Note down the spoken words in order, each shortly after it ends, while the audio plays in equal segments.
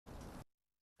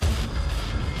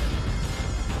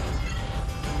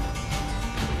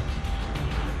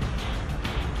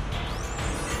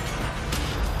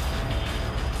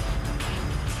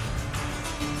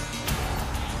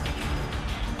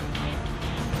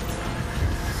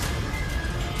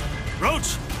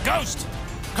Roach! Ghost!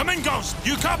 Come in, Ghost!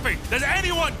 You copy? Does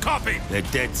anyone copy? They're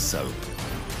dead, Soap.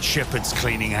 Shepard's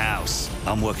cleaning house.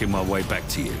 I'm working my way back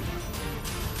to you.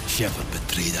 Shepard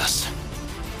betrayed us.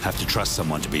 Have to trust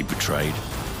someone to be betrayed.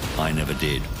 I never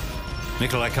did.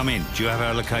 Nikolai, come in. Do you have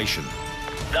our location?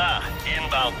 Da,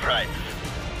 inbound Price.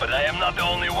 But I am not the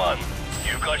only one.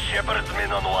 You've got Shepard's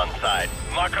men on one side,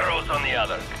 Makarov's on the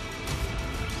other.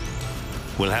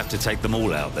 We'll have to take them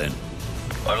all out then.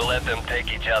 Or let them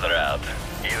take each other out.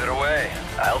 Either way,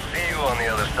 I'll see you on the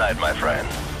other side, my friend.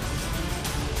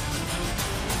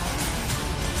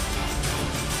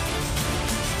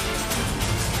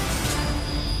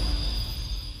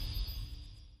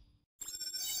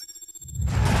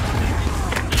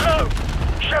 So,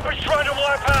 Shepard's trying to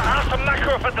wipe out House and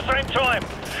Makarov at the same time.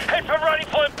 Head for Rally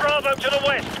Point Bravo to the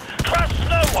west. Trust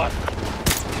no one.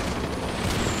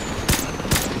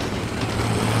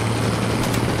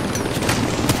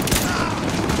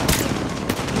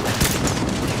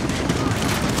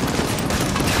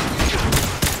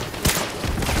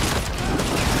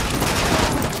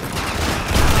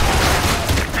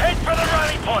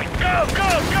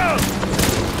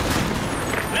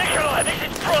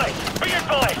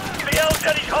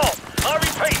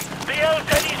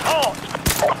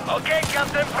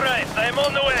 Captain Price, I'm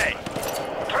on the way.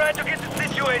 Try to get the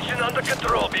situation under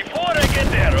control before I get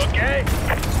there, okay?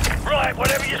 Right,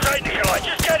 whatever you say, Nikolai,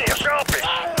 just get here, sharpish.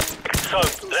 So,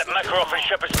 let Makarov and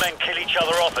Shepard's men kill each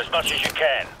other off as much as you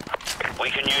can. We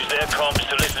can use their comms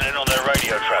to listen in on their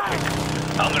radio traffic.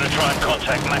 I'm gonna try and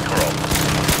contact Makarov.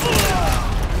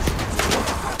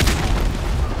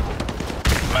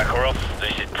 Makarov,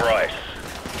 this is Price.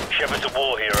 Shepard's a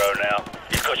war hero now.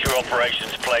 He's got your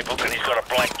operations playbook and he's got a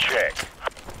blank check.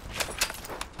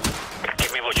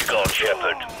 Give me what you got,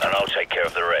 Shepard, and I'll take care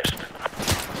of the rest.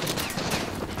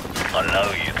 I know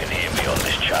you can hear me on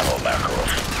this channel, Makarov.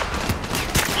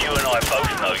 You and I both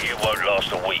know you won't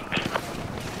last a week.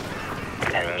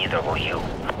 And neither will you.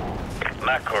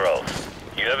 Makarov,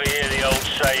 you ever hear the old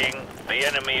saying, the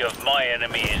enemy of my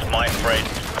enemy is my friend?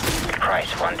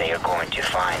 Price, one day you're going to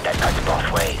find that cuts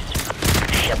both ways.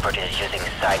 Shepard is using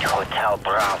Site Hotel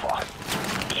Bravo.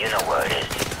 You know where it is.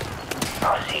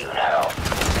 I'll see you in hell.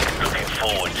 Looking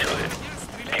forward to it.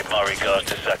 Give my regards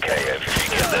to Zakhaev if you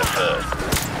get there first.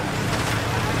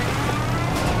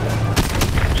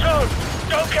 So,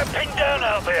 don't get pinned down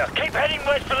out there. Keep heading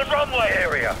west to the runway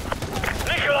area.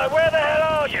 Nikolai, where the hell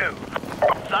are you?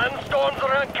 Sandstorms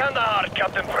around Kandahar,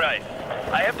 Captain Price.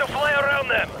 I have to fly around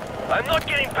them. I'm not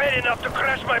getting paid enough to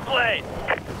crash my plane.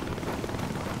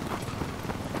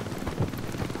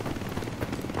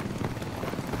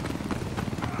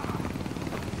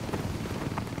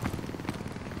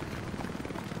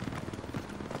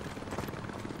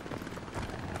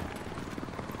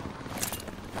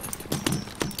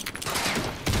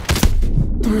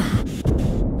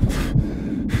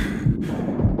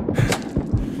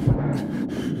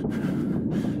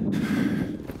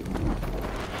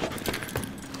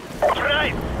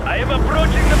 Price, I am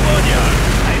approaching the boneyard.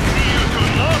 I see you do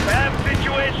not have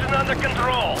situation under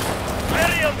control.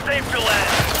 Very unsafe to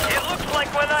land. It looks like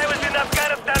when I was in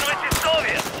Afghanistan with the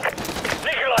Soviets.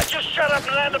 Nikolai, just shut up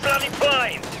and land the bloody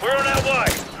plane. We're on our way.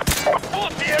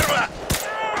 Фирма!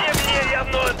 Не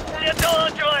явно, не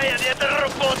должен это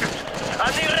работать.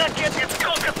 Они ракеты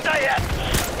сколько стоят.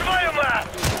 Твою мать!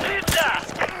 Пизда!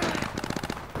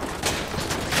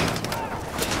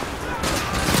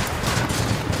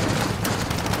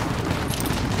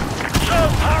 So,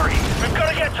 hurry! We've got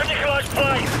to get to Nikolai's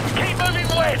plane. Keep moving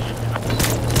west.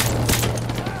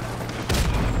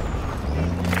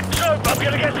 So, I'm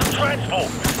going to get some transport.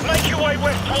 Make your way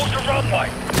west towards the runway.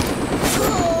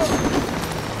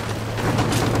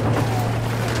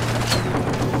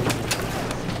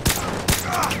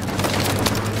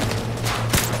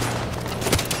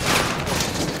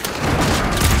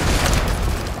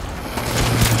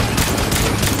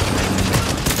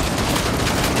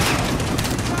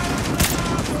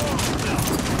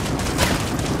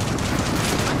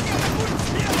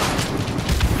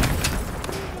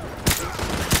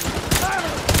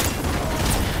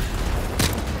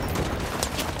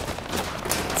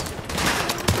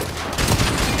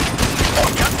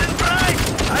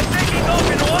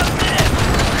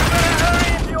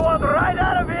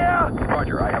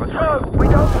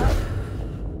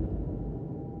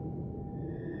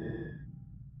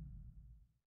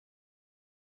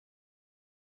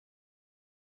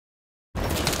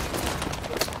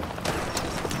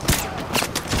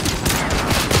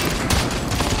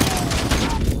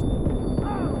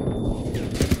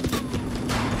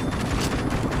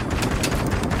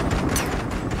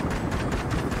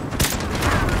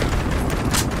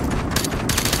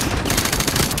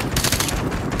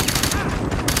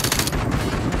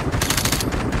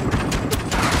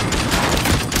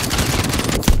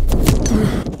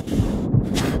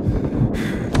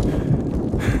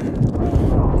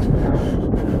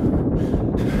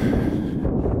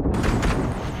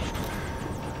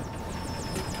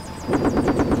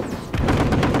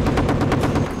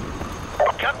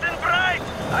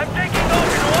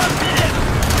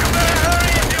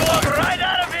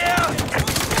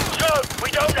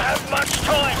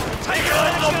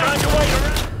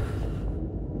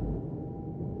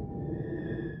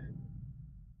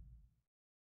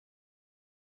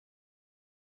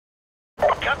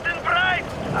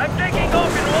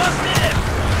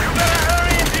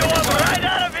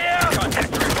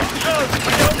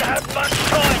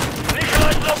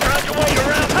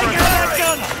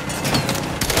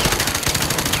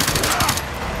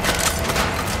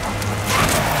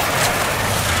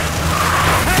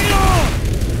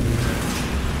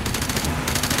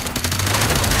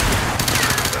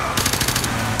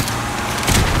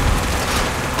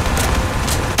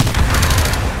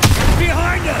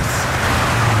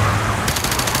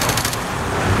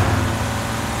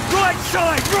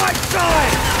 right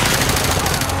side!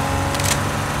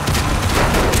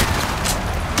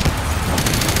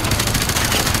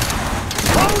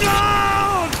 Hold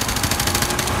on!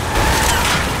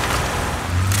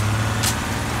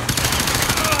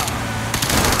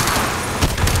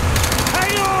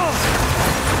 Hang on!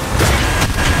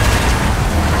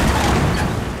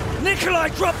 Nikolai,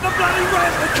 drop the bloody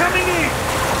ramp! They're coming in!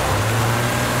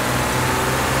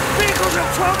 Vehicles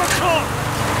at 12 o'clock!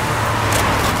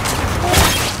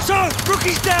 So,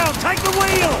 rookie's down! Take the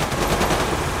wheel!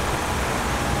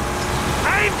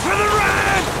 Aim for the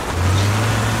ramp!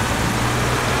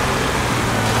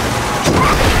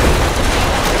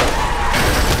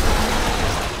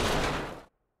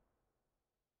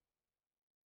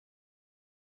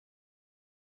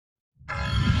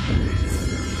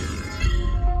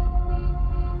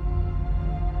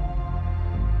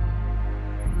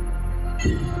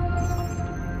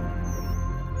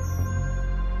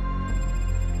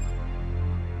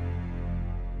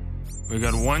 We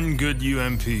got one good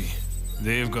UMP.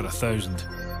 They've got 1,000.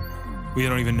 We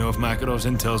don't even know if Makarov's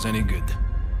intel's any good.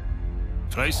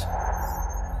 Price?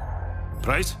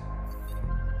 Price?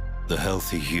 The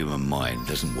healthy human mind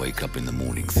doesn't wake up in the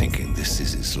morning thinking this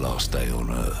is its last day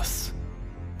on Earth.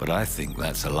 But I think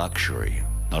that's a luxury,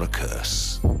 not a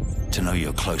curse. To know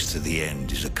you're close to the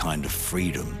end is a kind of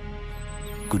freedom.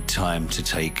 Good time to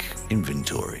take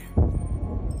inventory.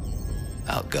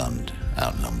 Outgunned,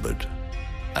 outnumbered,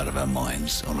 out of our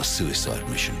minds on a suicide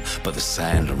mission. But the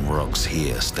sand and rocks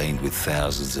here, stained with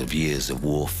thousands of years of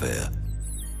warfare,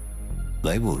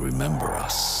 they will remember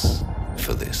us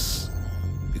for this.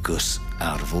 Because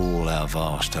out of all our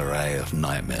vast array of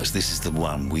nightmares, this is the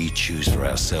one we choose for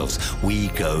ourselves. We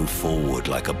go forward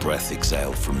like a breath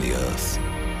exhaled from the earth,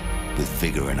 with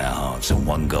vigor in our hearts and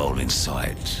one goal in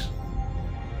sight.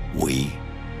 We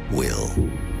will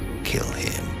kill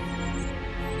him.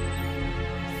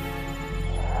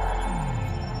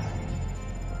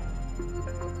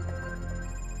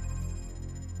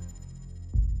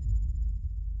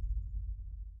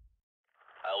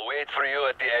 I'll wait for you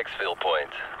at the exfil point.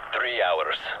 3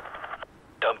 hours.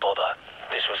 Don't bother.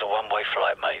 This was a one-way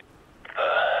flight, mate.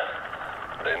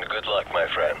 Then good luck, my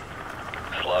friend.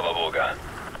 Slava Boga.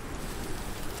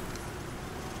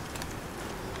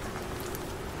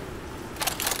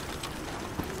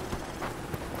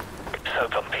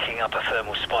 Soap, I'm picking up a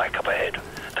thermal spike up ahead.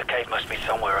 The cave must be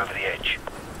somewhere over the edge.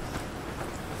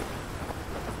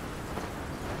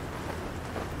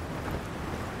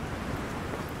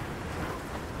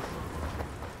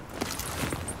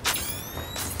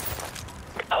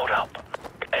 Hold up.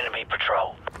 Enemy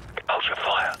patrol. Hold your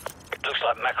fire. Looks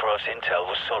like Makarov's intel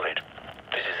was solid.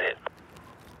 This is it.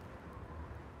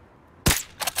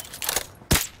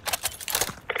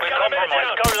 We're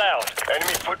compromised. Go loud.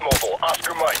 Enemy foot mobile.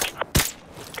 Oscar Mike.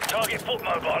 Target foot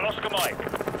mobile. Oscar Mike.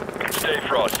 Stay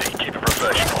frosty. Keep it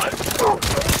professional.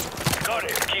 Got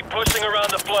it. Keep pushing around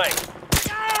the flank.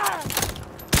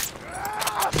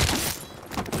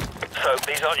 So,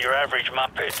 these aren't your average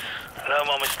Muppets. No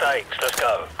more mistakes. Let's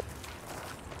go.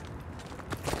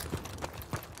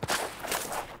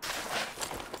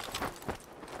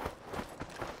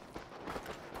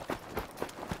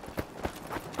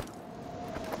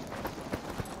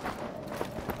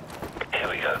 Here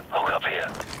we go. Hold up here.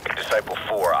 Disciple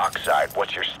 4, Oxide.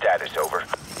 What's your status? Over.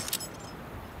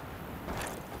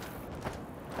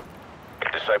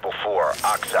 Disciple 4,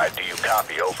 Oxide. Do you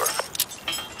copy? Over.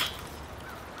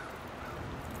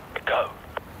 Go.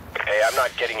 Hey, I'm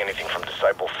not getting anything from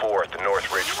Disciple 4 at the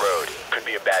North Ridge Road. Could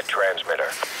be a bad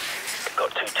transmitter.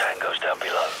 Got 2 tangos down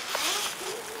below.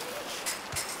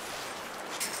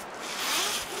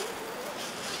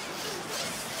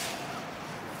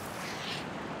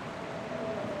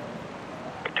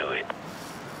 Do it.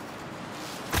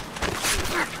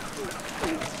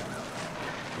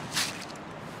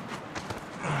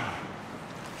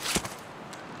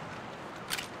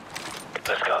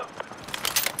 Let's go.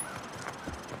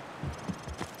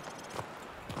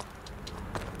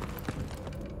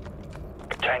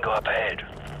 Tango up ahead.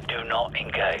 Do not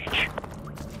engage.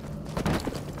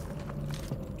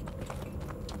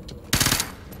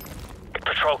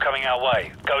 Patrol coming our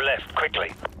way. Go left,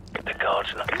 quickly. The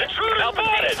guard's not... Intruder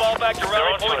spotted! Fall back to They're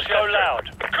rally onto point. us. Go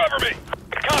loud. Cover me!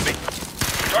 Copy!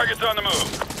 Target's on the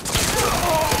move.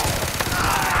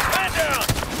 Man down!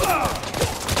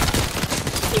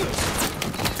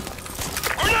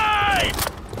 Grenade!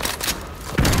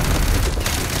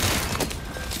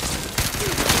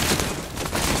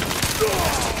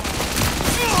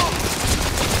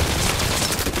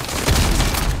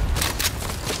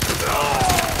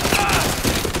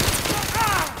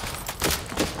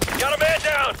 Got a man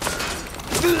down!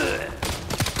 Stay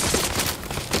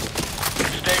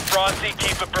frosty,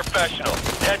 keep it professional.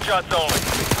 Headshots only.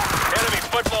 Enemy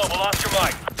football, we'll lost your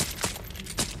mic.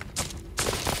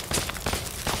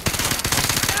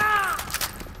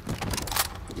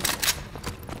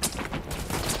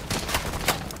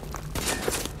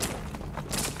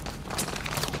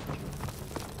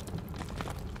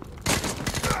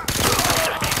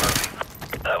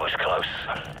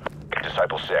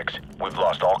 Disciple 6, we've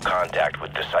lost all contact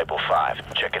with Disciple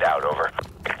 5. Check it out, over.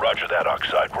 Roger that,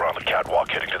 Oxide. We're on the catwalk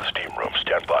heading to the steam room.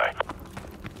 Stand by.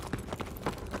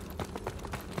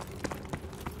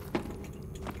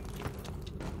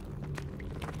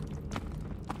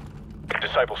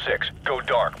 Disciple 6, go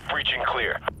dark. Breaching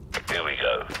clear. Here we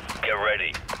go. Get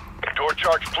ready. Door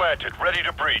charge planted. Ready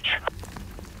to breach.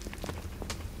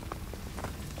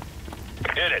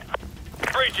 Hit it.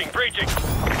 Breaching, breaching.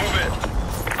 Move in.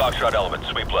 Foxtrot element,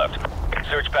 sweep left.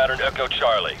 Search pattern Echo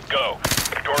Charlie. Go.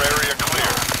 Door area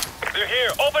clear. They're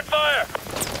here. Open fire.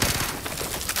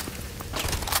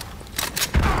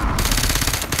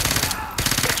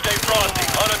 Stay frosty.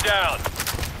 Hunt them down.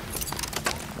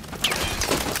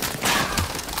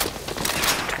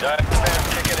 Diaphragm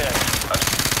kicking in.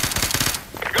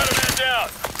 Got a man down.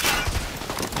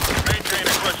 Maintain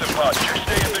aggressive posture.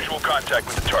 Stay in visual contact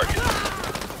with the target.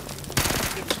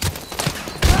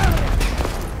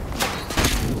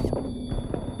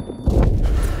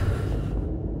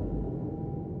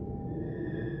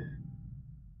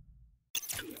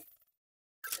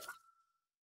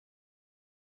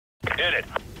 Hit it.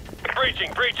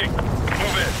 Breaching, breaching.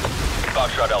 Move in.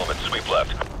 Foxtrot element, sweep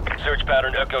left. Search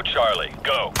pattern Echo Charlie.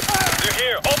 Go. They're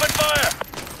here. Open fire.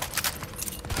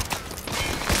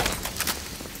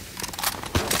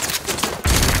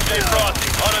 Stay frosty.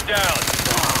 Hunt them down.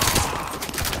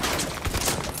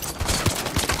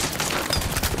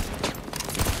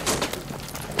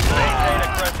 Maintain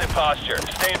aggressive posture.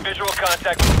 Stay in visual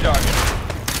contact with the target.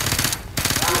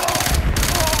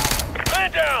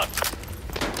 Man down.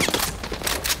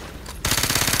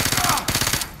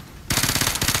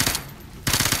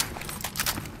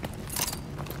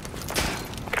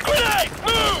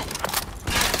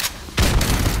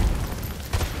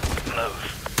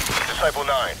 Disciple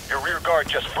 9, your rear guard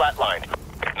just flatlined.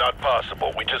 Not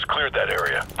possible. We just cleared that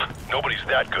area. Nobody's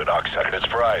that good, Oxide. It's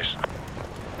Fries.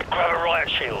 Grab a riot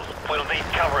shield. We'll need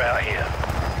cover out here.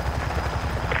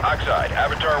 Oxide,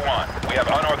 Avatar 1. We have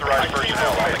unauthorized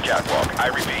personnel on the catwalk. I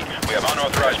repeat, we have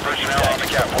unauthorized personnel on the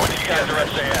catwalk. You guys are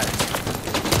SAS.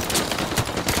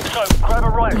 So, grab a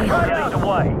riot shield and lead the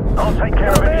way. I'll take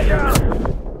care of any shooters.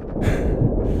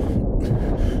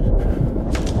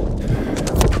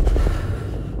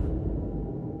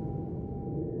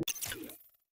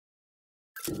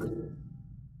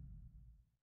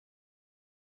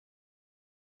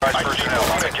 Personnel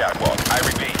on the catwalk. I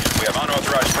repeat, we have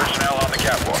unauthorized personnel on the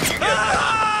catwalk. You get this?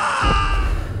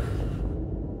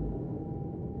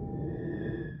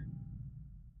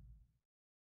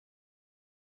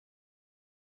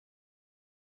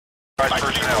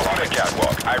 Personnel on the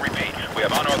catwalk. I repeat, we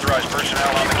have unauthorized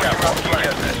personnel on the catwalk. You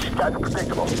get this? That's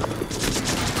predictable.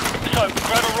 So,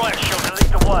 grab a riot shield and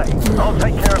lead the way. I'll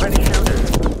take care of any shooters.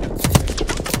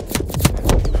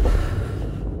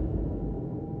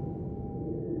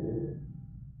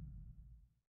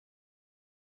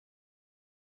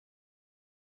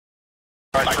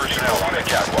 Personnel on the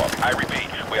catwalk. I repeat,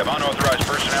 we have unauthorized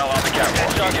personnel on the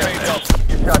catwalk. You get this?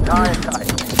 You've got high and tight.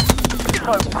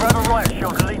 So, grab a riot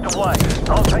shield and lead the way.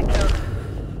 I'll take care of...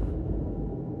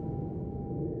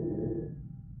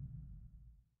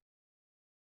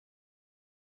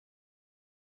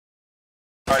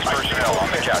 Personnel on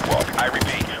the catwalk. I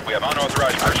repeat, we have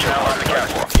unauthorized personnel on the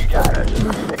catwalk. You got it.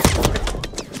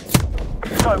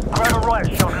 So, grab a riot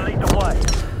shield and lead the way.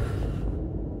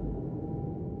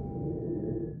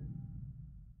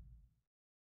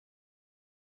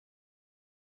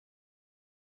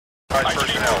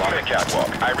 Personnel on the catwalk.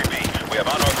 I repeat, we have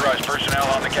unauthorized personnel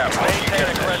on the catwalk. Maintain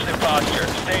aggressive posture.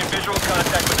 Stay in visual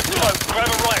contact with the cloak. Grab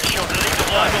a riot shield and lead the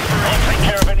way. I'll take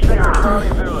care of any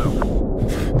Charlie Zulu.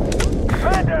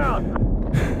 Man down!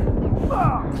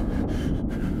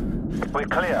 We're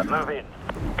clear. Move in.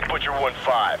 Butcher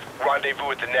 1-5.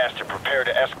 Rendezvous at the nest and prepare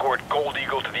to escort Gold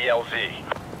Eagle to the LZ.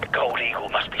 Gold Eagle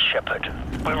must be Shepard.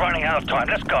 We're running out of time.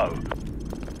 Let's go.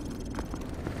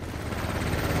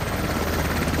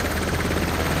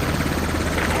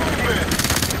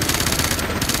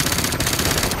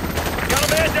 Got a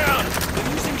man down!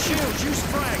 They're using shields. Use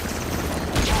frags.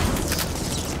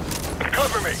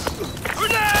 Cover me!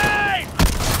 Grenade!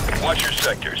 Watch your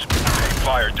sectors. Maintain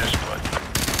fire discipline.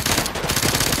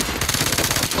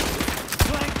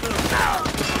 Flank them.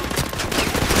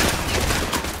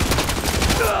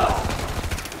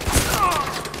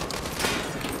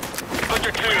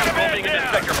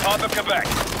 Quebec.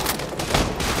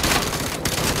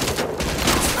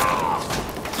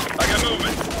 I got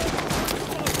movement.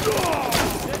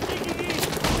 They're digging in!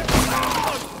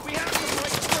 We have to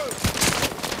break through!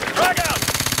 Frag out!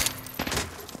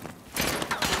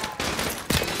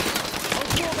 I'll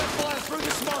draw that fire through the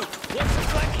smoke! What's the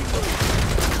flanking move?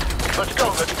 Let's go,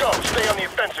 let's go. Stay on the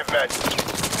offensive, men.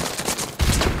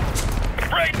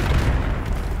 Right!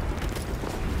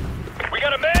 We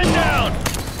got a man down!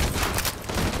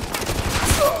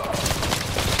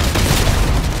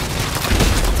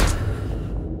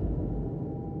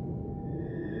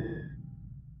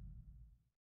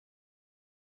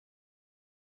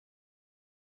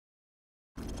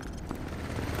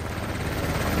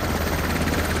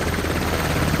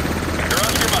 You're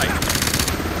on your mic.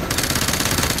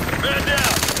 Man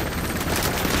down!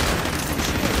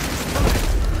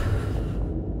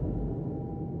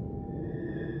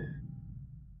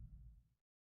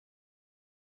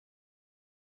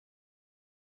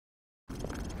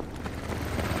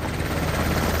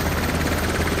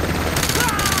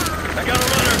 I got a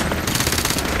runner!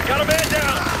 Got a man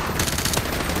down!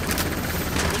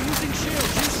 We're using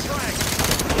shields, use frags!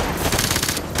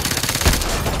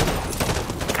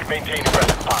 Maintain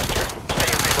aggressive posture. Stay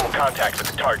in visual contact with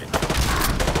the target.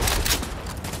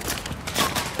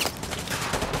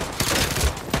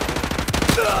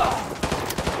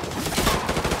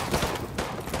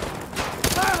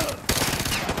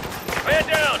 Man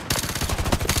down!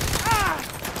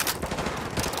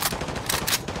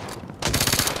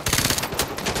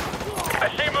 I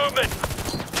see movement!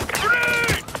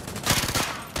 Grenade!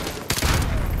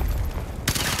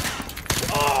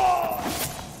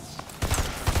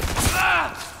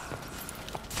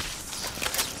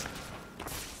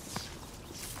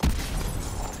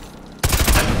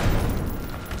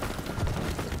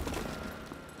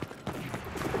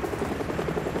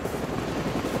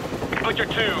 Butcher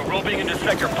 2, roving into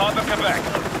Sector Papa, Quebec.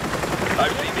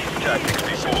 I've seen these tactics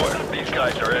before. These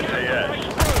guys are SAS.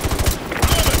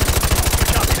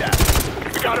 Copy that.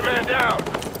 We got a man down.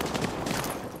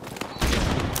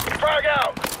 Frag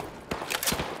out.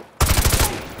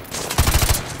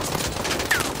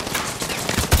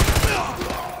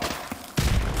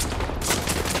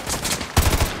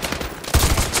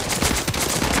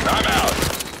 I'm out.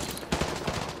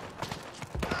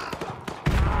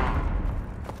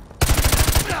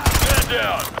 Man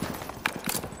down!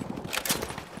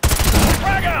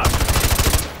 Frag out!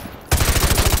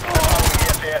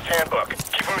 The SAS handbook.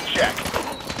 Keep him in check.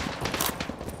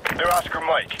 They're Oscar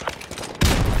Mike.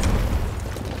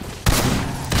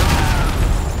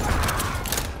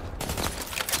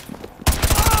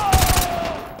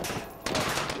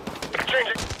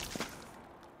 Changing.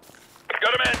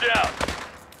 Got a man down!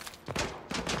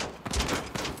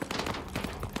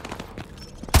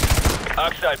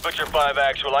 Oxide, Butcher 5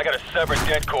 actual. I got a severed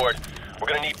dead cord. We're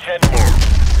gonna need 10 more.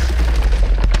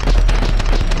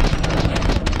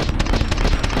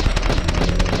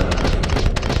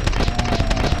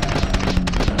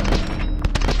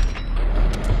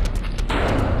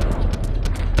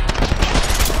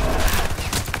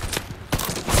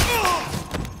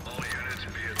 All units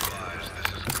be advised, this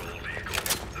is Gold Eagle.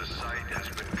 The site has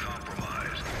been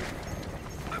compromised.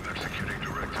 I'm executing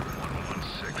Directive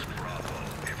 116 Bravo.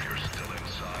 If you're still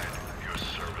inside, your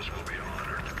service will be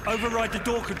honored. Override the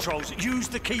door controls, use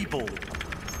the keyboard!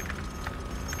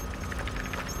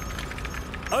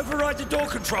 Override the door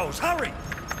controls, hurry!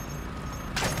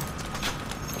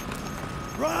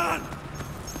 Run!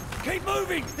 Keep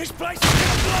moving! This place is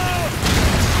gonna blow!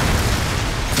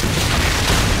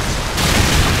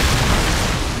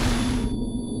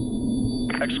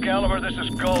 Excalibur, this is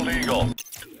Gold Eagle.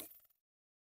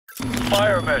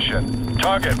 Fire mission.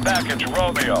 Target package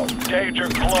Romeo. Danger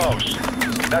close.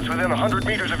 That's within 100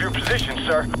 meters of your position,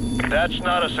 sir. That's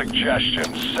not a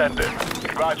suggestion. Send it.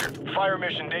 Roger. Fire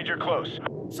mission danger close.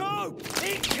 So,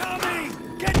 incoming!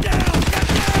 Get down! Get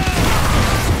down!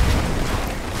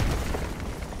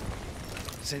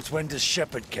 Since when does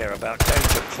Shepard care about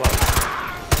danger close?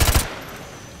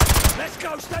 Let's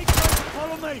go! Stay close and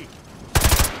follow me!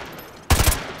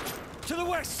 To the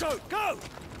west, so go!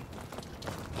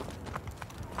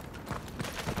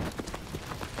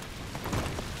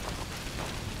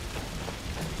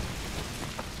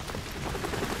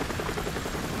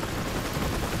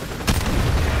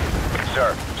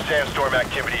 Sir, sandstorm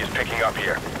activity is picking up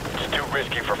here. It's too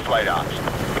risky for flight ops.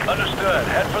 Understood.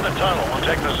 Head for the tunnel. We'll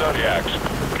take the Zodiacs.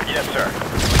 Yes, sir.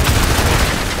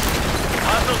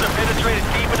 Hostiles have penetrated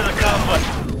deep into the complex.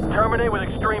 Terminate with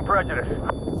extreme prejudice.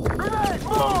 Grenade!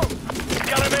 Move!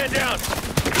 Got a man down!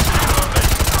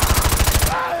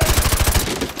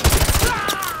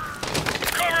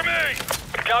 Cover me!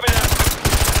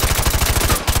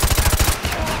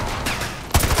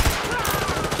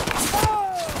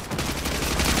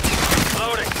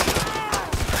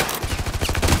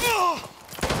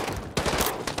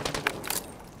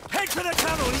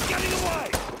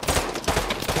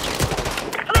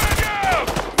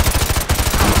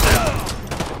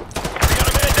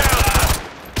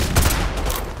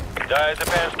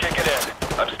 Diazepam's kicking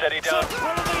in. I'm steady down.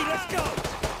 Follow me, let's go!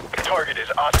 Target is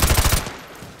Oscar.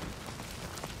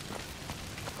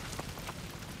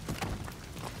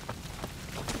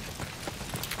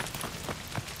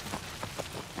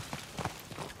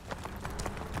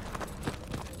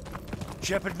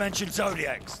 Shepard mentioned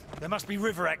Zodiacs. There must be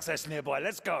river access nearby.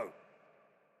 Let's go.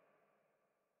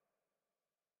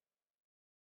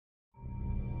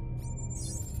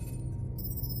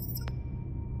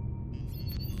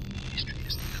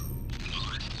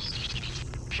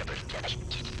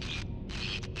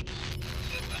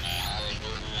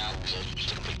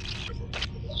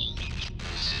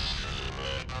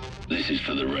 This is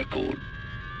for the record.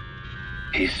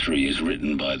 History is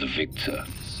written by the victor.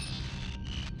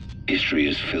 History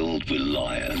is filled with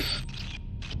liars.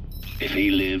 If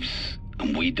he lives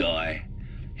and we die,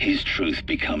 his truth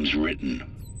becomes written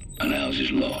and ours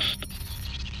is lost.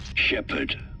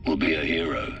 Shepard will be a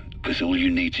hero because all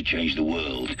you need to change the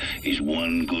world is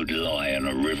one good lie and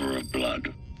a river of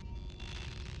blood.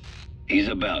 He's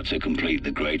about to complete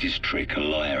the greatest trick a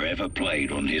liar ever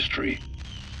played on history.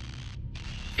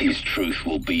 His truth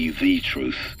will be the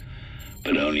truth,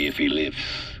 but only if he lives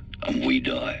and we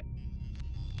die.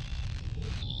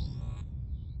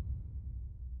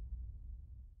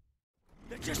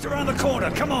 They're just around the corner,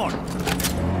 come on!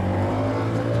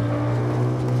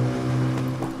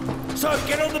 So,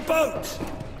 get on the boat!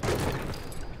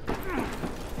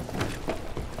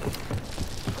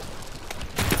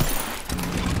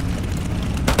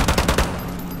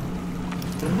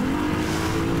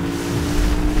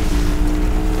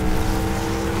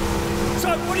 So,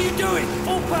 what are you doing?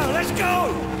 Full power, let's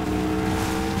go!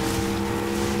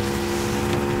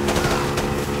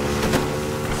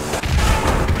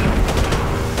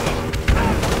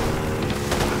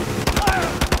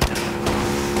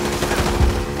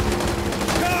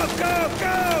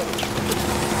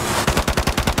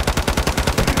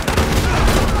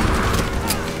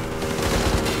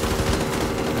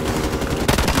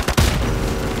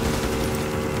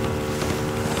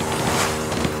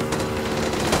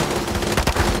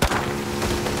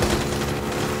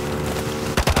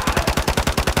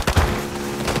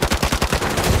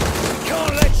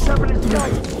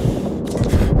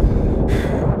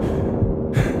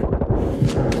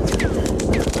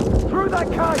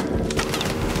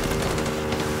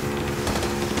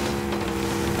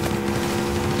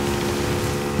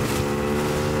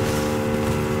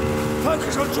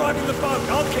 Focus on driving the boat.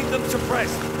 I'll keep them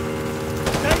suppressed.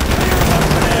 Stay clear of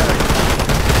open area.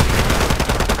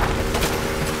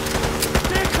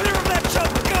 Stay clear of that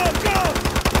chopper. Go, go!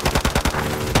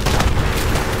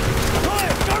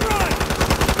 Right, go right!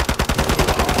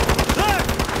 Left!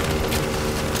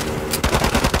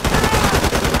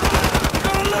 You're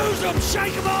gonna lose them!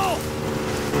 Shake them off!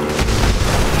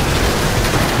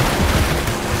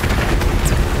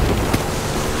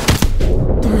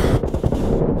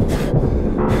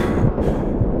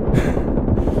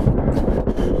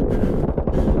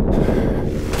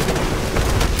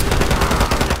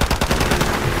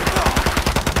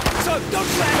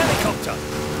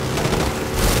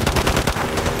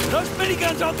 Those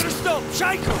miniguns aren't gonna stop!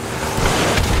 Shake them!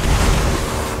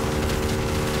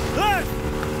 Left!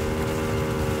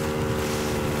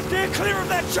 Steer clear of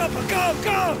that chopper! Go,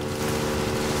 go!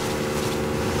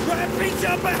 Rapids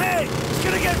up ahead! It's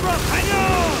gonna get rough! Hang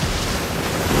on!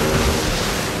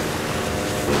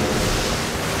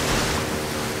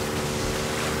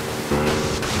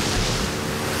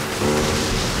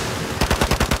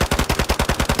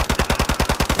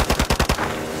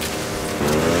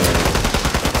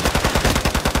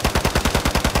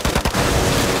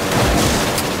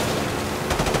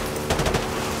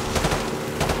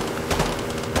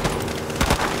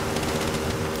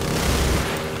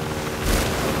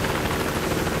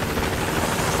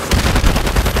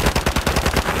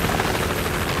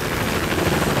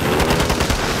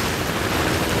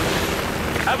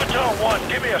 Avatar 1,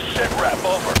 give me a sit rep,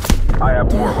 over. I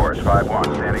have Warhorse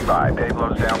 5-1 standing by. Dave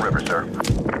lows downriver, sir.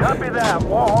 Copy that.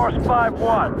 Warhorse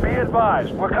 5-1. Be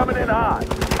advised, we're coming in hot.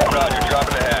 Roger,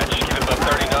 dropping the hatch. Keep it about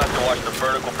 30 knots to watch the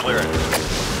vertical clearance.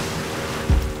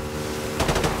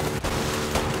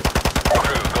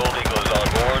 Crew, Gold Eagle is on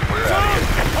board. We're out of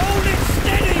here. Hold it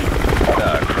steady!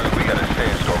 Crew, we got a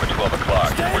sandstorm at 12 o'clock.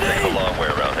 Steady! We're taking a long way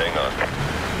around. Hang on.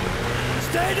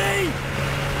 Steady!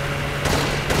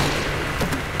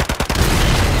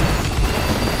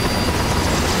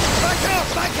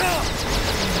 Back up!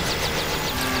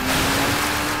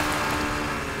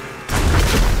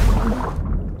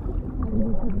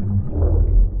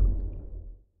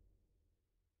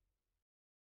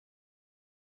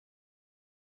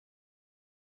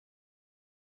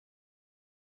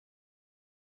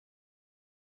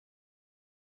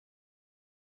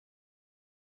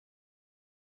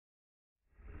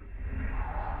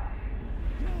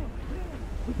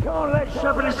 Can't let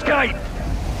Shepard escape!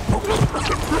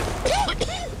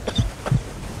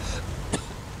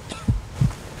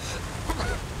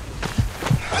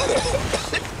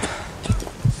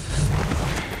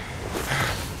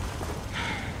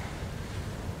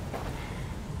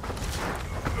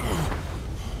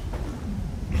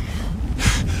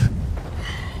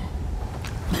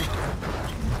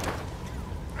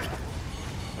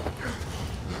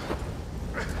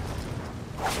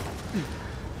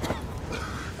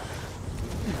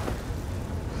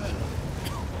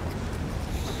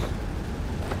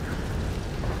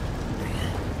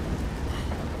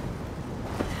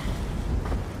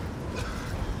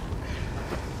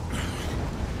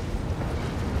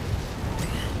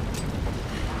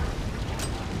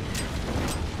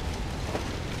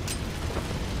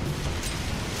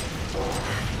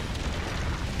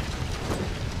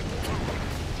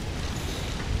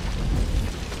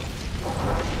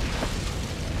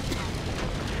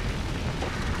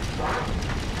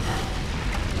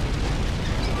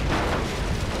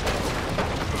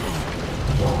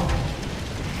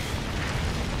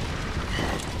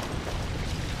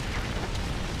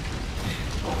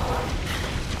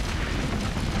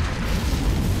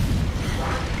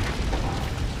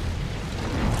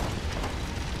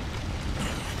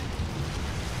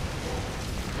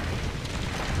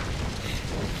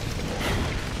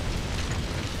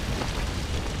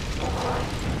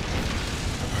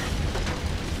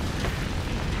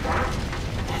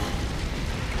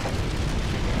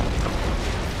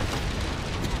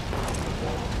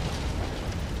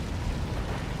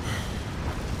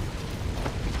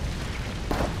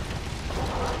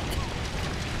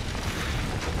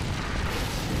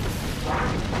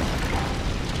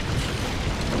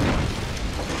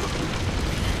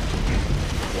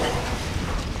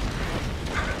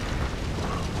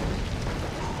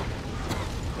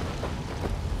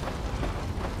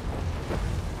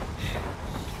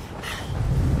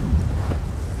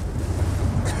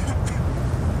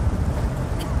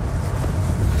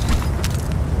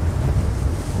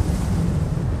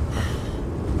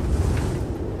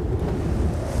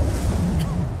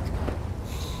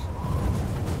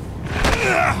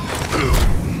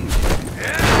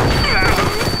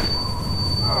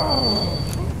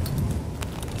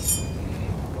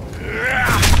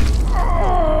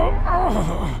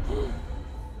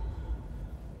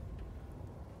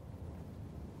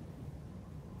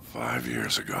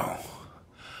 Years ago,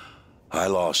 I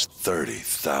lost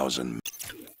 30,000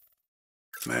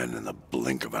 men in the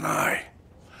blink of an eye.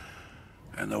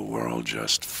 And the world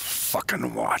just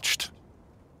fucking watched.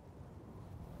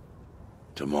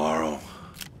 Tomorrow,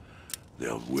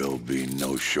 there will be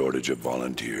no shortage of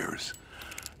volunteers,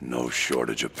 no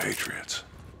shortage of patriots.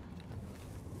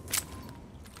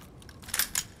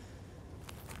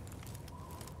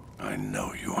 I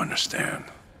know you understand.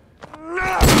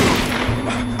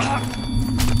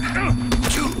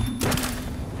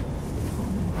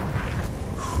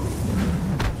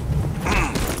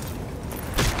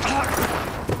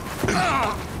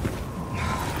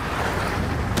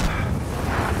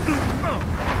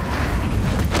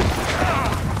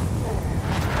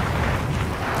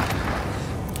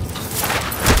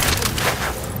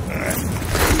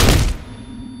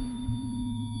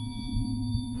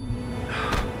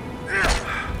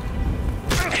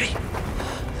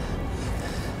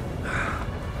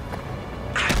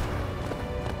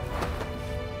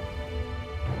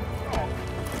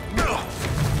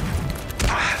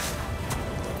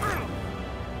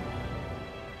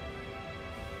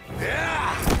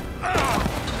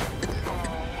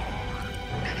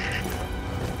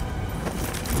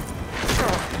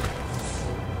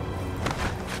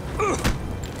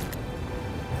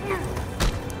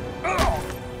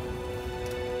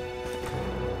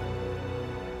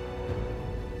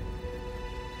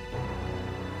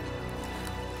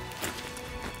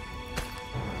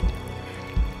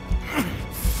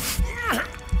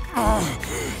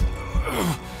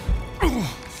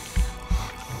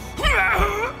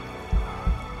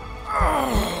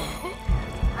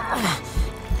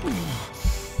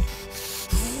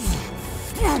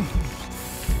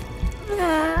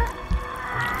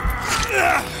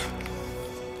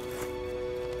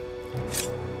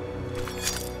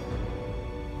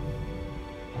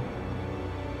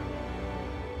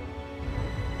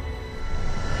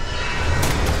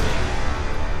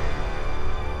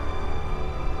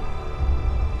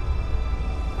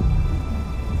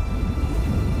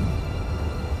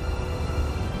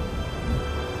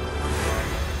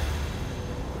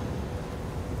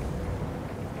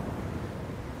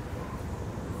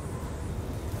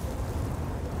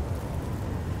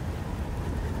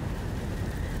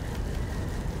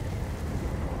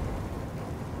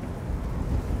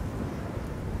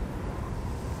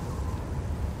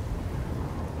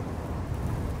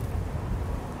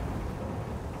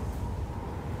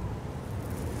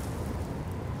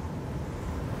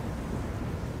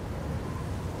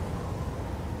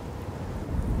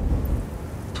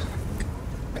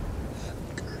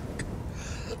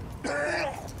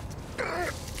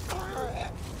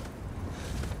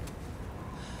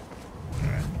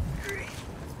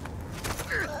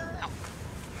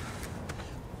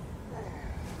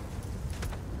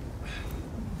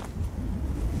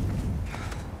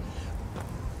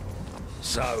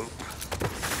 Soap.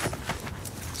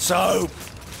 Soap!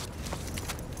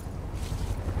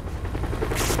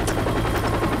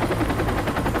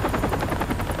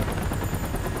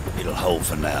 It'll hold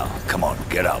for now. Come on,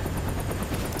 get up.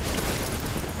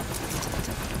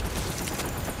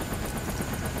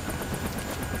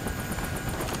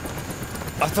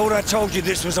 I thought I told you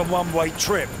this was a one-way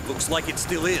trip. Looks like it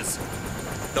still is.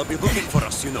 They'll be looking for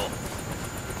us, you know.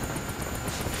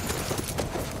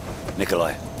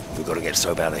 Nikolai, we've got to get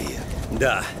Soap out of here.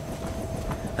 Da.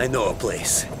 I know a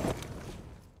place.